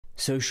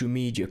Social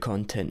media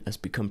content has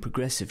become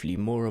progressively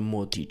more and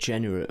more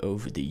degenerate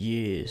over the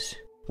years.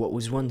 What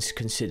was once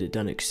considered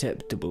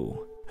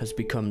unacceptable has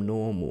become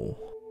normal.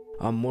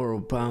 Our moral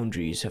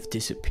boundaries have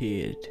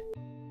disappeared.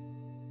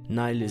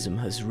 Nihilism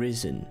has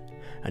risen,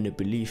 and a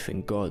belief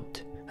in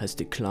God has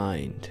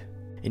declined.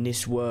 In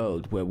this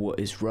world where what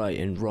is right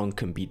and wrong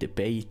can be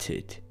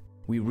debated,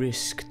 we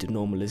risk the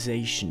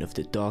normalization of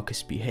the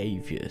darkest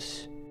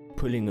behaviors,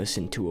 pulling us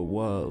into a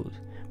world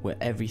where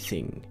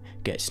everything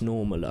gets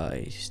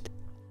normalized.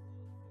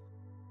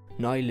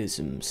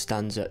 Nihilism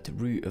stands at the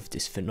root of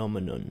this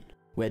phenomenon,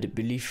 where the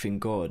belief in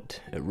God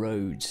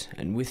erodes,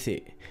 and with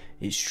it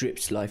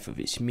strips life of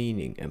its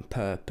meaning and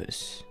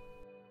purpose.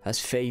 As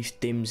faith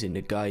dims in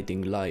the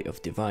guiding light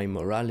of divine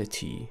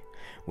morality,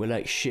 we're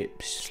like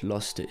ships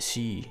lost at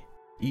sea,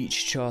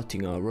 each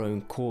charting our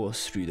own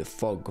course through the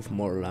fog of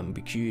moral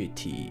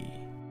ambiguity.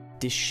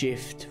 This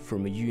shift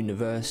from a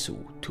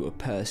universal to a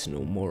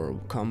personal moral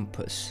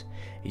compass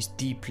is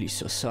deeply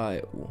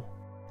societal,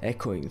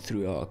 echoing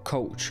through our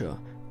culture,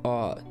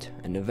 art,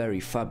 and the very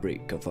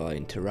fabric of our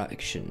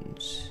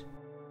interactions.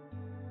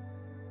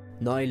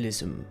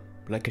 Nihilism,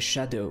 like a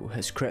shadow,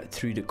 has crept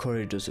through the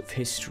corridors of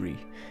history,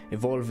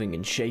 evolving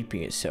and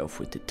shaping itself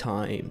with the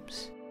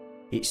times.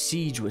 Its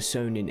seeds were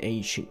sown in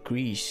ancient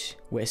Greece,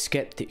 where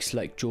skeptics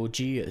like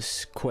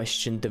Gorgias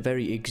questioned the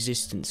very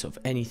existence of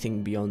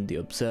anything beyond the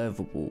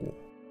observable.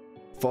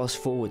 Fast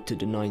forward to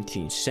the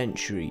 19th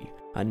century,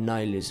 and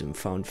nihilism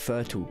found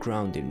fertile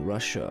ground in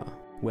Russia,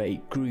 where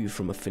it grew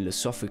from a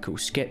philosophical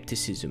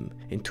skepticism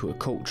into a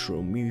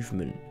cultural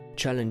movement,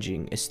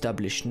 challenging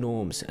established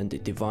norms and the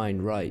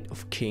divine right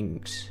of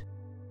kings.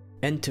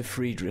 Enter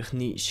Friedrich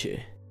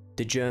Nietzsche,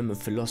 the German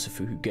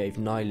philosopher who gave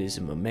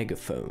nihilism a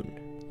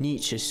megaphone.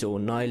 Nietzsche saw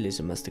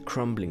nihilism as the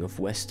crumbling of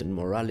Western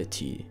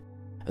morality,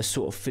 a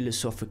sort of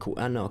philosophical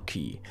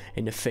anarchy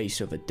in the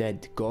face of a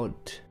dead God.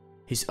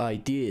 His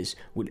ideas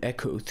would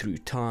echo through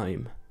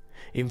time,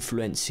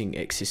 influencing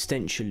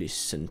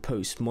existentialists and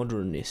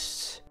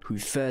postmodernists who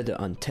further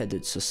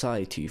untethered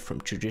society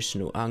from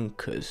traditional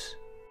anchors.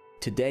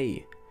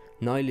 Today,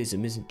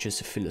 nihilism isn't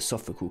just a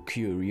philosophical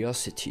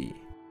curiosity,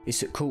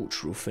 it's a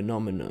cultural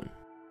phenomenon.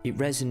 It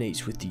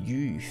resonates with the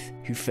youth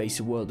who face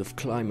a world of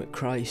climate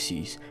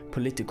crises,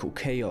 political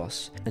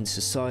chaos, and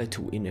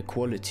societal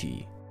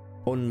inequality.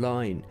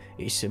 Online,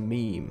 it's a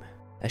meme,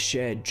 a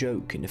shared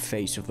joke in the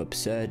face of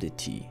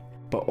absurdity,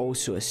 but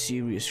also a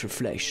serious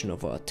reflection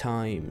of our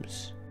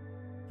times.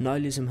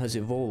 Nihilism has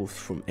evolved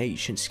from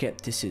ancient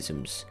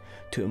skepticisms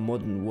to a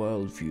modern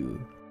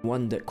worldview,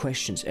 one that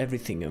questions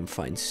everything and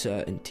finds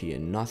certainty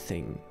in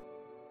nothing.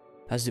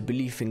 As the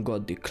belief in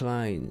God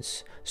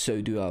declines,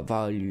 so do our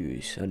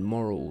values and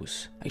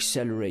morals,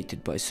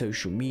 accelerated by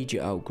social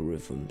media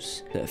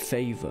algorithms that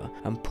favour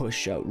and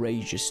push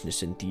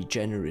outrageousness and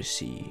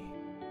degeneracy.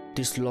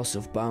 This loss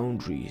of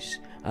boundaries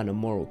and a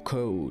moral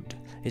code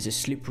is a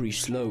slippery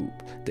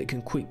slope that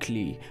can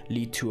quickly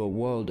lead to a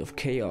world of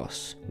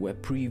chaos where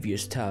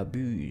previous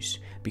taboos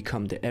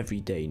become the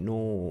everyday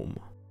norm.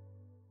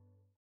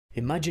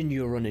 Imagine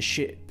you're on a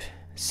ship,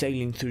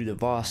 sailing through the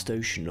vast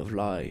ocean of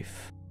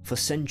life. For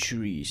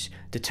centuries,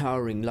 the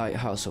towering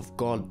lighthouse of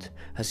God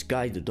has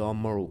guided our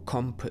moral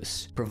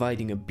compass,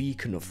 providing a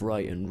beacon of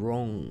right and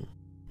wrong.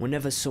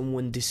 Whenever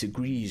someone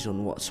disagrees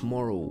on what's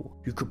moral,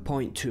 you could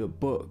point to a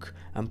book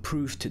and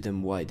prove to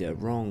them why they're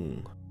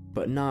wrong.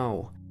 But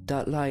now,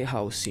 that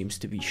lighthouse seems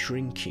to be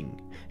shrinking,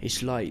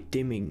 its light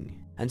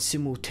dimming, and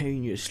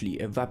simultaneously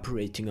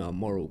evaporating our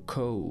moral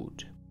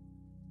code.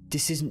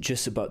 This isn't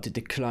just about the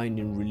decline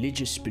in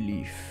religious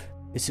belief,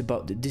 it's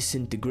about the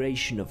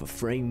disintegration of a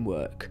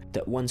framework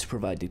that once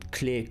provided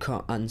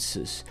clear-cut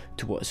answers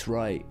to what's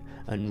right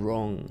and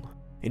wrong.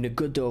 In the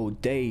good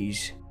old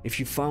days, if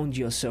you found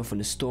yourself in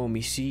the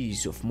stormy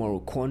seas of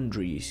moral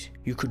quandaries,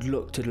 you could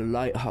look to the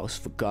lighthouse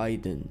for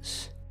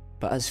guidance.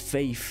 But as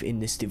faith in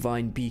this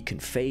divine beacon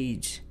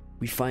fades,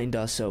 we find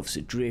ourselves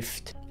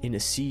adrift in a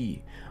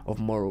sea of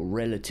moral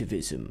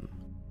relativism.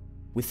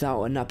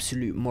 Without an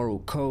absolute moral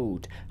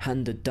code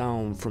handed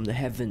down from the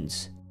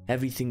heavens,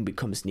 everything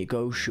becomes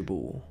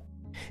negotiable.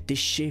 This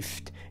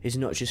shift is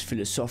not just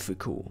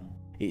philosophical,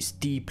 it's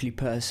deeply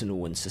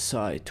personal and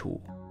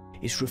societal.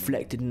 It's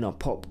reflected in our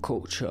pop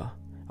culture,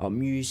 our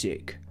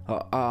music,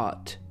 our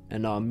art,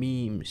 and our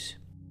memes.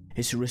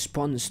 It's a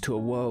response to a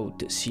world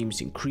that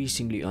seems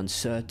increasingly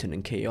uncertain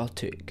and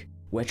chaotic,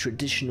 where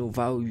traditional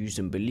values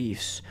and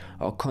beliefs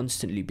are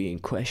constantly being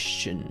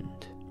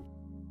questioned.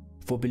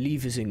 For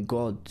believers in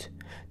God,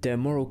 their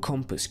moral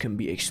compass can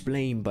be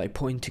explained by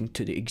pointing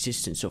to the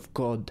existence of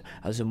God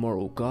as a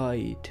moral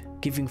guide,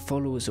 giving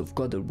followers of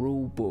God a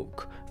rule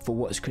book for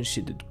what is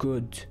considered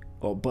good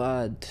or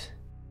bad.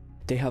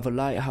 They have a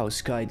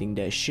lighthouse guiding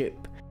their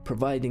ship,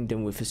 providing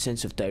them with a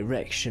sense of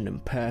direction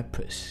and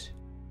purpose.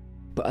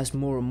 But as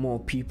more and more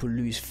people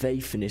lose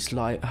faith in this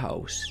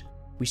lighthouse,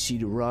 we see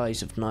the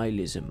rise of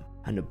nihilism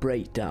and a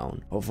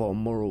breakdown of our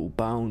moral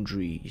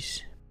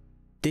boundaries.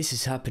 This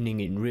is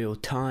happening in real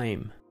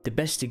time. The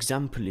best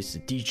example is the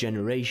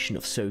degeneration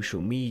of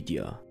social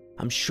media.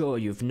 I'm sure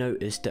you've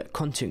noticed that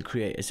content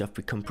creators have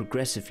become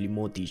progressively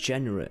more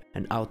degenerate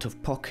and out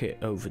of pocket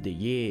over the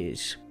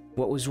years.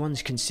 What was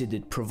once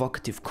considered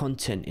provocative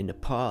content in the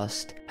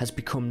past has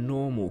become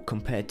normal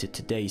compared to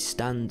today's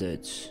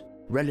standards.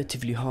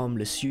 Relatively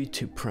harmless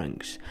YouTube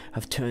pranks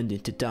have turned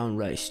into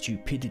downright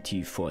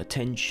stupidity for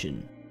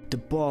attention. The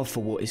bar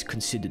for what is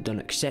considered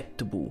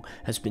unacceptable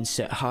has been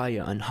set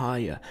higher and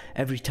higher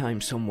every time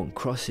someone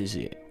crosses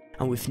it.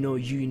 And with no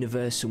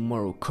universal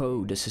moral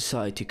code a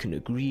society can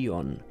agree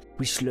on,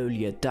 we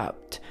slowly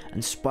adapt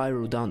and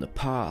spiral down the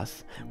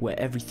path where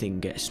everything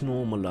gets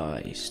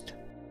normalized.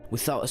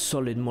 Without a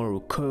solid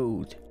moral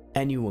code,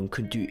 anyone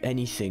can do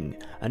anything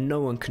and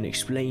no one can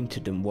explain to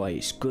them why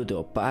it's good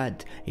or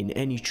bad in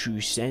any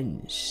true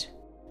sense.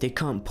 They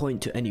can't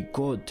point to any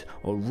god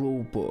or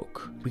rule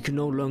book. We can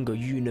no longer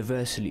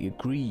universally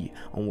agree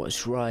on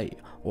what's right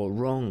or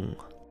wrong.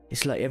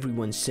 It's like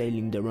everyone's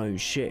sailing their own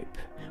ship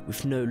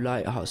with no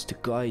lighthouse to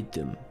guide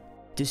them.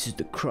 This is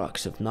the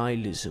crux of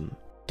nihilism.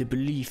 The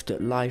belief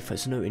that life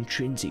has no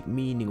intrinsic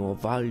meaning or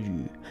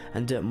value,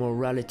 and that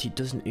morality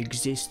doesn't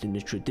exist in the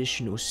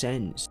traditional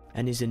sense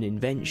and is an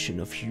invention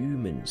of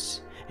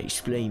humans,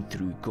 explained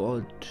through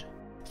God.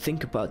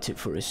 Think about it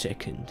for a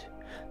second.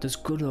 Does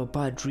good or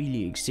bad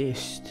really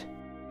exist?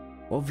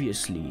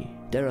 Obviously,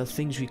 there are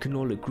things we can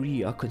all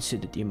agree are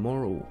considered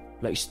immoral,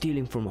 like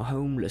stealing from a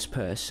homeless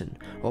person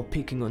or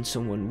picking on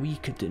someone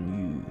weaker than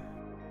you.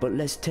 But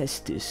let's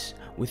test this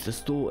with a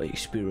thought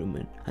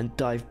experiment and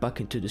dive back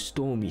into the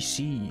stormy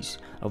seas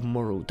of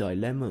moral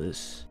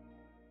dilemmas.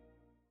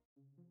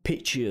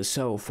 Picture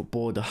yourself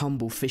aboard a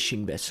humble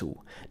fishing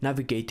vessel,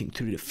 navigating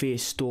through the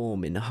fierce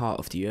storm in the heart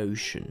of the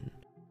ocean.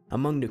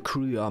 Among the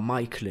crew are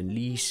Michael and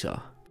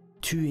Lisa,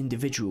 two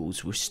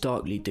individuals with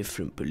starkly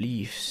different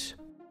beliefs.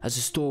 As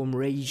the storm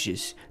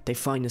rages, they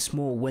find a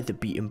small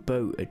weather-beaten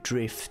boat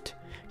adrift,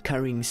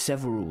 carrying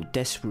several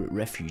desperate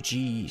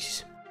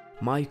refugees.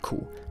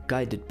 Michael,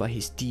 guided by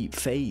his deep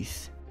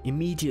faith,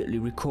 immediately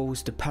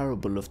recalls the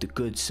parable of the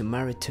Good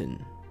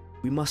Samaritan.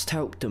 We must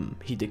help them,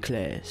 he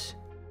declares,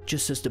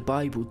 just as the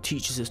Bible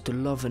teaches us to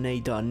love and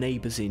aid our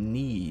neighbours in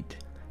need.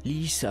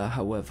 Lisa,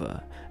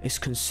 however, is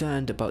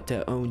concerned about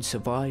their own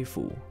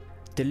survival,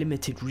 the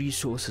limited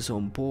resources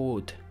on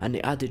board, and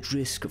the added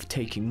risk of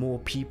taking more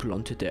people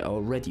onto their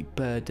already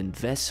burdened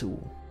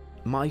vessel.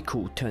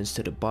 Michael turns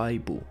to the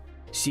Bible,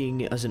 seeing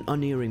it as an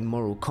unerring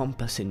moral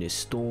compass in this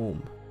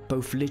storm,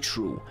 both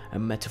literal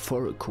and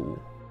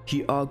metaphorical.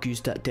 He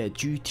argues that their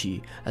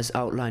duty, as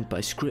outlined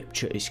by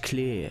scripture, is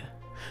clear: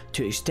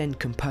 to extend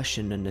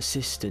compassion and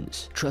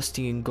assistance,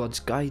 trusting in God's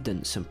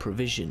guidance and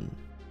provision.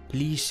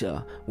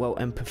 Lisa, while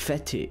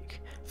empathetic,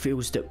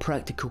 feels that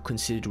practical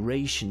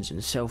considerations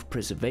and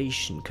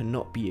self-preservation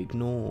cannot be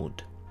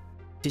ignored.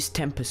 This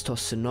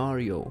tempest-tossed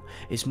scenario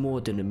is more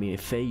than a mere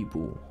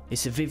fable.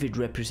 It's a vivid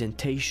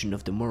representation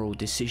of the moral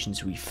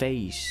decisions we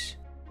face.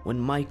 When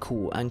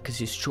Michael anchors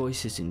his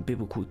choices in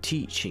biblical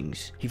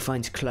teachings, he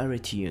finds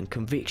clarity and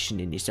conviction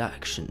in his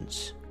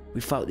actions.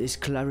 Without this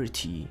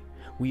clarity,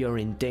 we are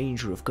in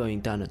danger of going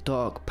down a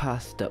dark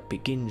path that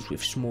begins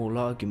with small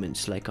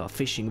arguments like our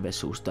fishing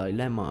vessel's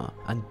dilemma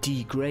and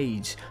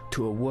degrades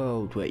to a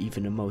world where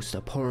even the most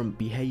abhorrent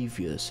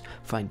behaviours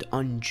find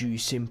undue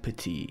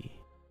sympathy.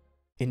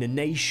 In a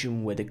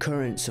nation where the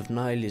currents of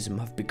nihilism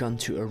have begun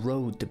to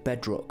erode the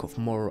bedrock of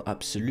moral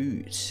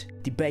absolutes,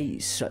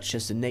 debates such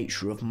as the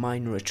nature of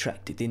minor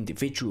attracted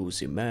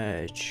individuals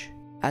emerge.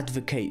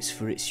 Advocates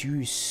for its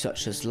use,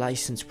 such as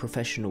licensed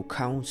professional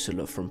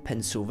counsellor from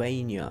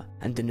Pennsylvania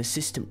and an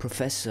assistant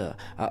professor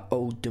at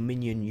Old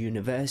Dominion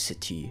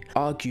University,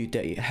 argue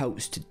that it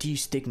helps to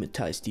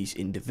destigmatize these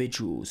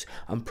individuals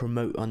and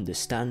promote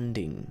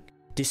understanding.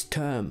 This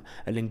term,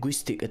 a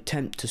linguistic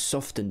attempt to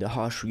soften the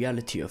harsh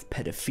reality of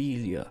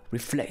pedophilia,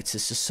 reflects a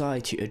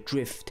society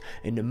adrift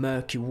in the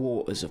murky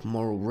waters of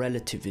moral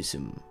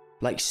relativism.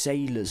 Like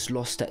sailors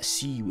lost at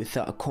sea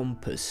without a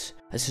compass,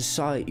 a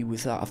society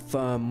without a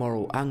firm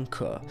moral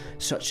anchor,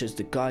 such as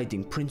the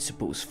guiding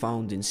principles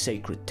found in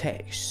sacred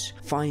texts,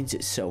 finds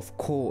itself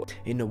caught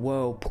in a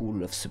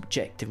whirlpool of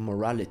subjective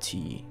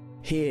morality.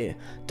 Here,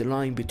 the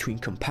line between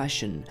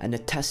compassion and a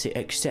tacit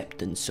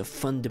acceptance of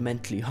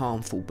fundamentally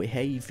harmful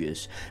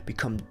behaviours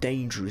become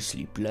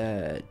dangerously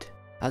blurred.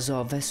 As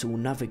our vessel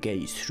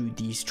navigates through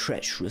these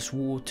treacherous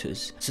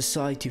waters,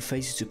 society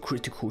faces a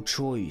critical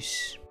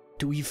choice.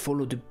 Do we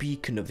follow the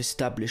beacon of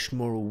established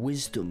moral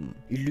wisdom,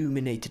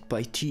 illuminated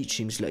by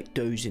teachings like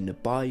those in the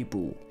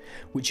Bible,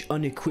 which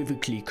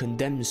unequivocally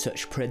condemn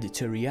such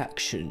predatory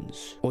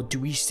actions? Or do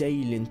we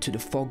sail into the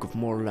fog of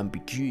moral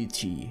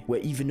ambiguity,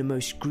 where even the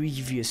most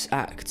grievous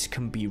acts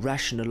can be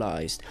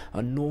rationalized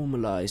and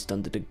normalized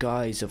under the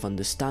guise of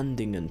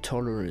understanding and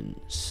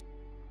tolerance?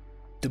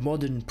 The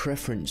modern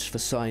preference for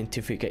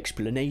scientific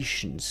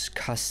explanations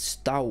casts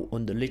doubt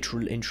on the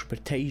literal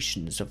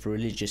interpretations of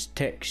religious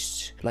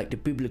texts, like the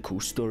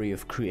biblical story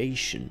of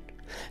creation,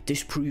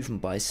 disproven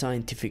by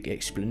scientific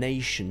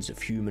explanations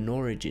of human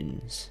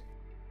origins.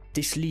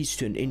 This leads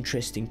to an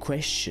interesting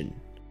question: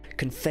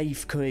 can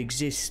faith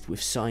coexist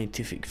with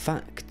scientific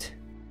fact?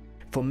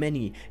 For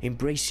many,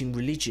 embracing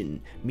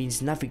religion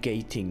means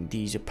navigating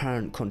these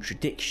apparent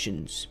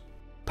contradictions.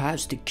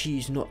 Perhaps the key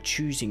is not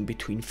choosing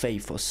between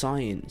faith or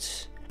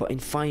science, but in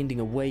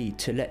finding a way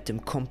to let them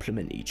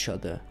complement each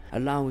other,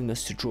 allowing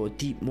us to draw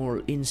deep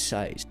moral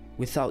insights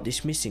without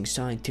dismissing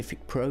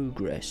scientific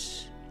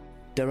progress.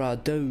 There are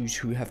those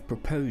who have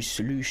proposed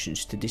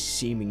solutions to this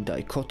seeming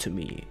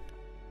dichotomy.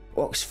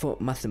 Oxford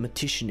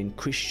mathematician and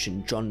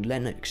Christian John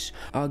Lennox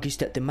argues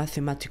that the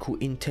mathematical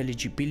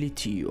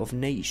intelligibility of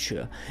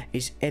nature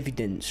is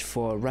evidence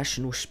for a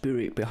rational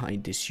spirit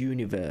behind this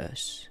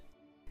universe.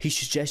 He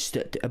suggests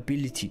that the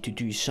ability to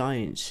do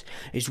science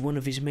is one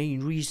of his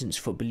main reasons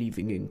for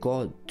believing in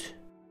God.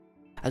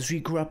 As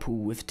we grapple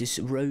with this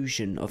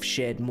erosion of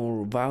shared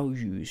moral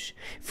values,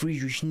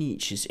 Friedrich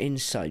Nietzsche's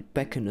insight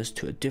beckons us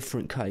to a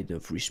different kind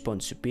of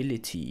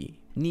responsibility.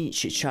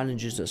 Nietzsche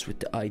challenges us with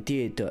the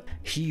idea that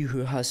he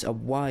who has a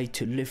why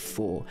to live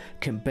for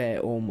can bear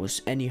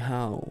almost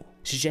anyhow,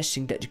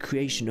 suggesting that the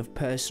creation of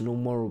personal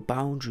moral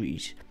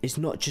boundaries is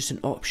not just an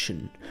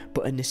option,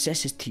 but a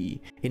necessity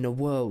in a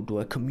world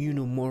where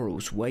communal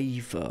morals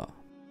waver.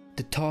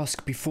 The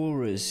task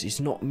before us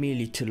is not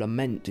merely to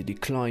lament the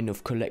decline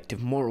of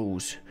collective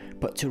morals,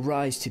 but to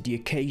rise to the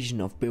occasion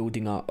of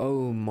building our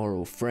own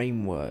moral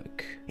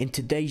framework. In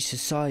today's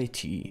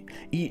society,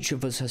 each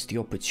of us has the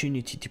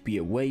opportunity to be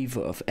a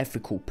waver of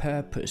ethical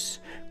purpose,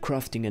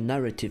 crafting a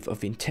narrative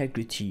of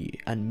integrity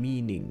and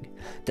meaning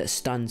that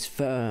stands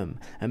firm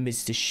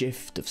amidst the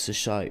shift of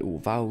societal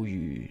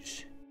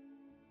values.